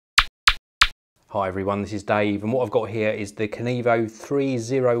Hi everyone, this is Dave, and what I've got here is the Kinivo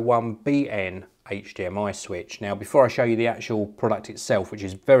 301BN HDMI switch. Now before I show you the actual product itself, which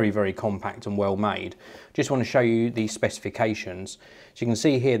is very compact and well made, just want to show you the specifications. So you can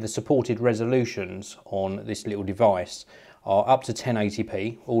see here the supported resolutions on this little device are up to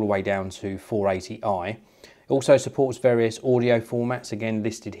 1080p all the way down to 480i. It also supports various audio formats, again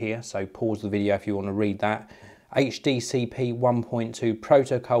listed here, so pause the video if you want to read that. HDCP 1.2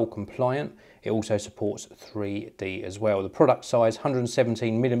 protocol compliant. It also supports 3D as well. The product size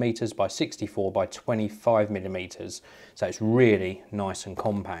 117mm by 64 by 25mm, so it's really nice and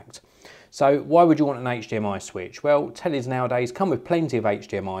compact. So why would you want an HDMI switch? Well, tellies nowadays come with plenty of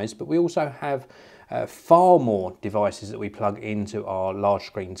HDMIs, but we also have far more devices that we plug into our large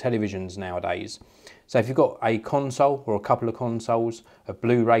screen televisions nowadays. So if you've got a console or a couple of consoles, a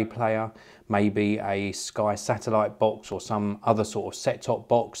Blu-ray player, maybe a Sky satellite box or some other sort of set-top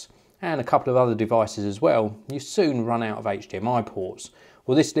box, and a couple of other devices as well, you soon run out of HDMI ports.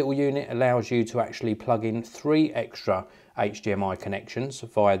 Well, this little unit allows you to actually plug in 3 extra HDMI connections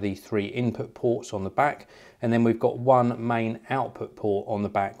via the 3 input ports on the back, and then we've got 1 main output port on the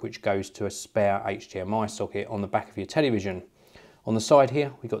back which goes to a spare HDMI socket on the back of your television. On the side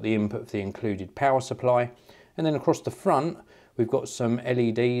here we've got the input for the included power supply, and then across the front we've got some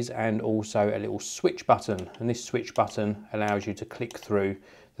LEDs and also a little switch button, and this switch button allows you to click through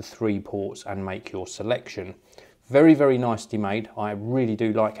the 3 ports and make your selection. Very nicely made. I really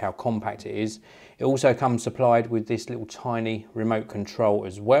do like how compact it is. It also comes supplied with this little tiny remote control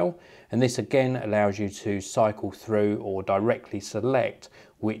as well, and this again allows you to cycle through or directly select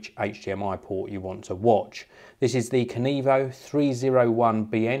which HDMI port you want to watch. This is the Kinivo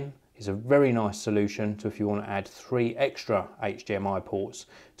 301BN. It's a very nice solution to if you want to add 3 extra HDMI ports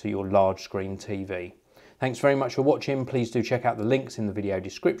to your large screen TV. Thanks very much for watching. Please do check out the links in the video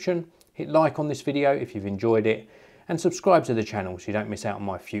description. Hit like on this video if you've enjoyed it, and subscribe to the channel so you don't miss out on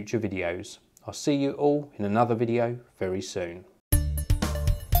my future videos. I'll see you all in another video very soon.